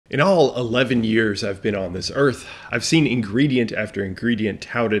In all 11 years I've been on this earth, I've seen ingredient after ingredient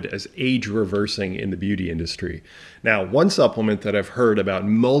touted as age-reversing in the beauty industry. Now, one supplement that I've heard about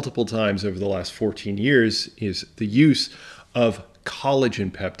multiple times over the last 14 years is the use of collagen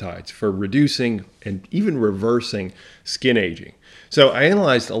peptides for reducing and even reversing skin aging. So I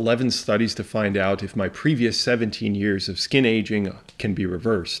analyzed 11 studies to find out if my previous 17 years of skin aging can be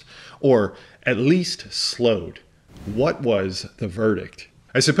reversed, or at least slowed. What was the verdict?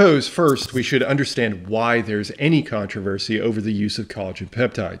 I suppose first we should understand why there's any controversy over the use of collagen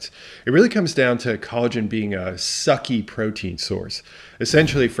peptides. It really comes down to collagen being a sucky protein source.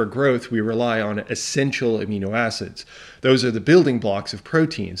 Essentially, for growth, we rely on essential amino acids. Those are the building blocks of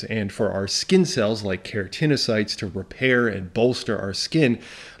proteins, and for our skin cells like keratinocytes to repair and bolster our skin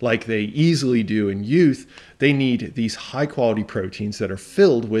like they easily do in youth, they need these high-quality proteins that are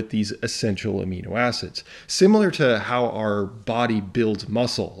filled with these essential amino acids. Similar to how our body builds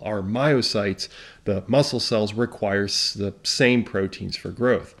muscle, our myocytes, the muscle cells, require the same proteins for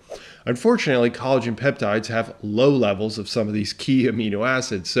growth. Unfortunately, collagen peptides have low levels of some of these key amino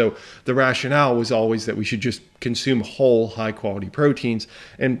acids, so the rationale was always that we should just consume whole, high-quality proteins,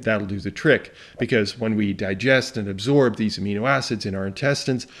 and that'll do the trick, because when we digest and absorb these amino acids in our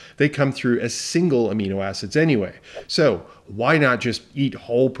intestines, they come through as single amino acids anyway. So why not just eat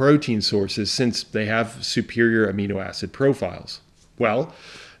whole protein sources since they have superior amino acid profiles? Well,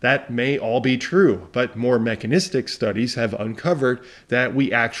 that may all be true, but more mechanistic studies have uncovered that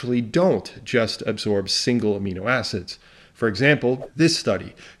we actually don't just absorb single amino acids. For example, this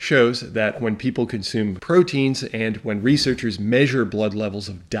study shows that when people consume proteins and when researchers measure blood levels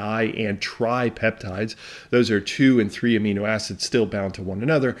of di and tripeptides, those are 2 and 3 amino acids still bound to one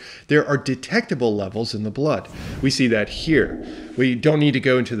another, there are detectable levels in the blood. We see that here. We don't need to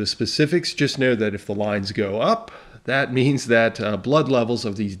go into the specifics, just know that if the lines go up, that means that blood levels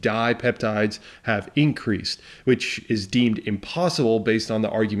of these dipeptides have increased, which is deemed impossible based on the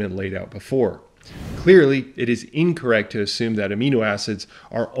argument laid out before. Clearly, it is incorrect to assume that amino acids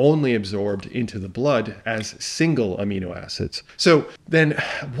are only absorbed into the blood as single amino acids. So then,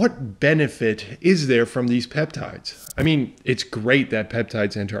 what benefit is there from these peptides? I mean, it's great that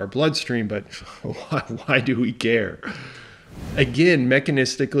peptides enter our bloodstream, but why do we care? Again,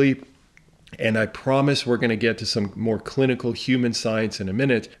 mechanistically, and I promise we're going to get to some more clinical human science in a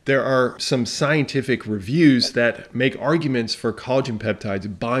minute, there are some scientific reviews that make arguments for collagen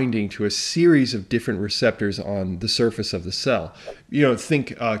peptides binding to a series of different receptors on the surface of the cell.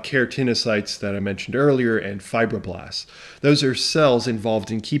 Think keratinocytes that I mentioned earlier and fibroblasts. Those are cells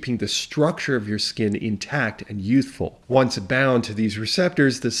involved in keeping the structure of your skin intact and youthful. Once bound to these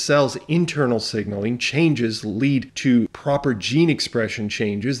receptors, the cell's internal signaling changes lead to proper gene expression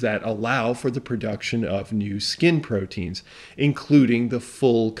changes that allow for the production of new skin proteins, including the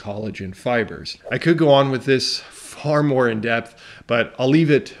full collagen fibers. I could go on with this far more in depth, but I'll leave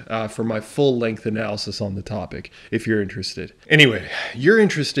it for my full-length analysis on the topic if you're interested. Anyway, you're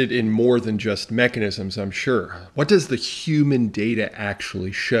interested in more than just mechanisms, I'm sure. What does the human data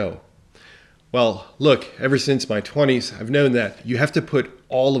actually show? Well, look, ever since my 20s, I've known that you have to put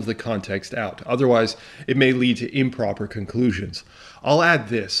all of the context out. Otherwise, it may lead to improper conclusions. I'll add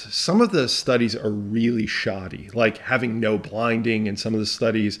this. Some of the studies are really shoddy, like having no blinding, and some of the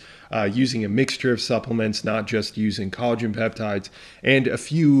studies using a mixture of supplements, not just using collagen peptides, and a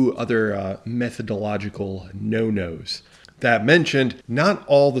few other methodological no-nos. That mentioned, not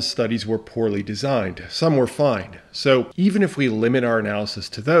all the studies were poorly designed. Some were fine. So even if we limit our analysis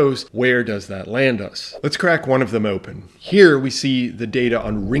to those, where does that land us? Let's crack one of them open. Here we see the data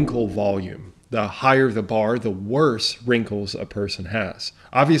on wrinkle volume. The higher the bar, the worse wrinkles a person has.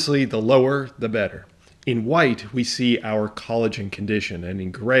 Obviously, the lower, the better. In white, we see our collagen condition, and in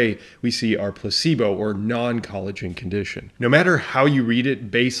gray, we see our placebo or non-collagen condition. No matter how you read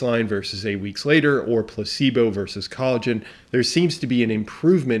it, baseline versus 8 weeks later, or placebo versus collagen, there seems to be an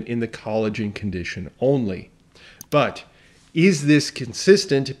improvement in the collagen condition only. But is this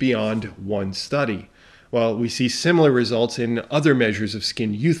consistent beyond one study? Well, we see similar results in other measures of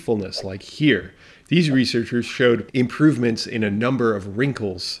skin youthfulness, like here. These researchers showed improvements in a number of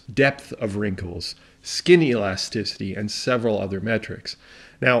wrinkles, depth of wrinkles, skin elasticity, and several other metrics.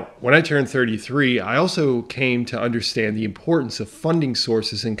 Now, when I turned 33, I also came to understand the importance of funding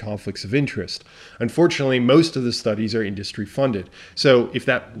sources and conflicts of interest. Unfortunately, most of the studies are industry funded, so if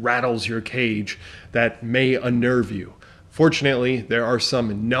that rattles your cage, that may unnerve you. Fortunately, there are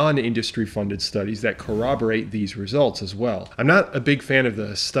some non-industry funded studies that corroborate these results as well. I'm not a big fan of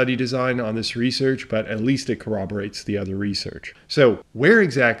the study design on this research, but at least it corroborates the other research. So where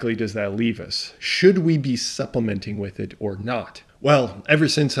exactly does that leave us? Should we be supplementing with it or not? Well, ever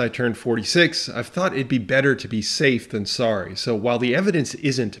since I turned 46, I've thought it'd be better to be safe than sorry. So while the evidence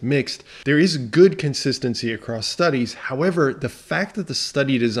isn't mixed, there is good consistency across studies. However, the fact that the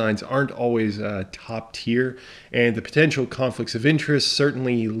study designs aren't always top tier and the potential conflicts of interest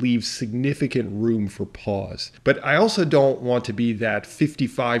certainly leaves significant room for pause. But I also don't want to be that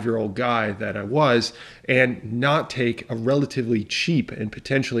 55-year-old guy that I was and not take a relatively cheap and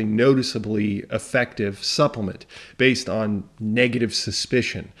potentially noticeably effective supplement based on negative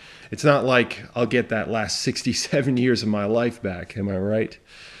suspicion. It's not like I'll get that last 67 years of my life back, am I right?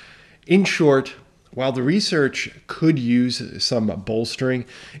 In short, while the research could use some bolstering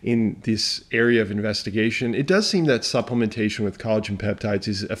in this area of investigation, it does seem that supplementation with collagen peptides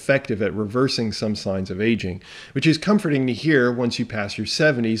is effective at reversing some signs of aging, which is comforting to hear once you pass your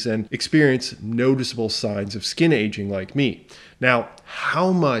 70s and experience noticeable signs of skin aging like me. Now,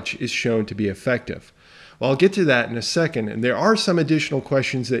 how much is shown to be effective? Well, I'll get to that in a second, and there are some additional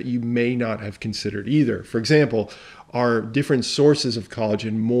questions that you may not have considered either. For example, are different sources of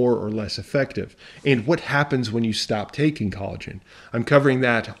collagen more or less effective? And what happens when you stop taking collagen? I'm covering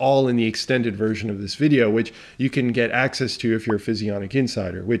that all in the extended version of this video, which you can get access to if you're a Physionic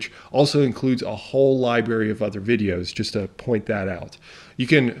insider, which also includes a whole library of other videos, just to point that out. You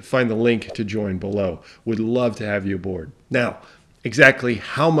can find the link to join below. Would love to have you aboard. Now, exactly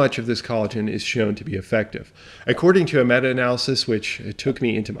how much of this collagen is shown to be effective? According to a meta-analysis, which it took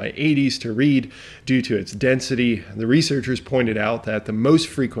me into my 80s to read due to its density, the researchers pointed out that the most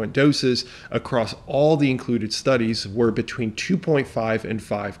frequent doses across all the included studies were between 2.5 and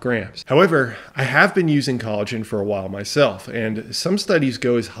 5 grams. However, I have been using collagen for a while myself, and some studies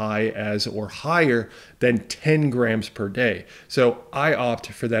go as high as or higher than 10 grams per day. So I opt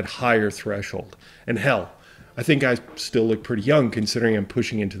for that higher threshold. And hell, I think I still look pretty young considering I'm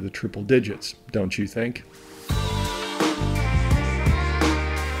pushing into the triple digits, don't you think?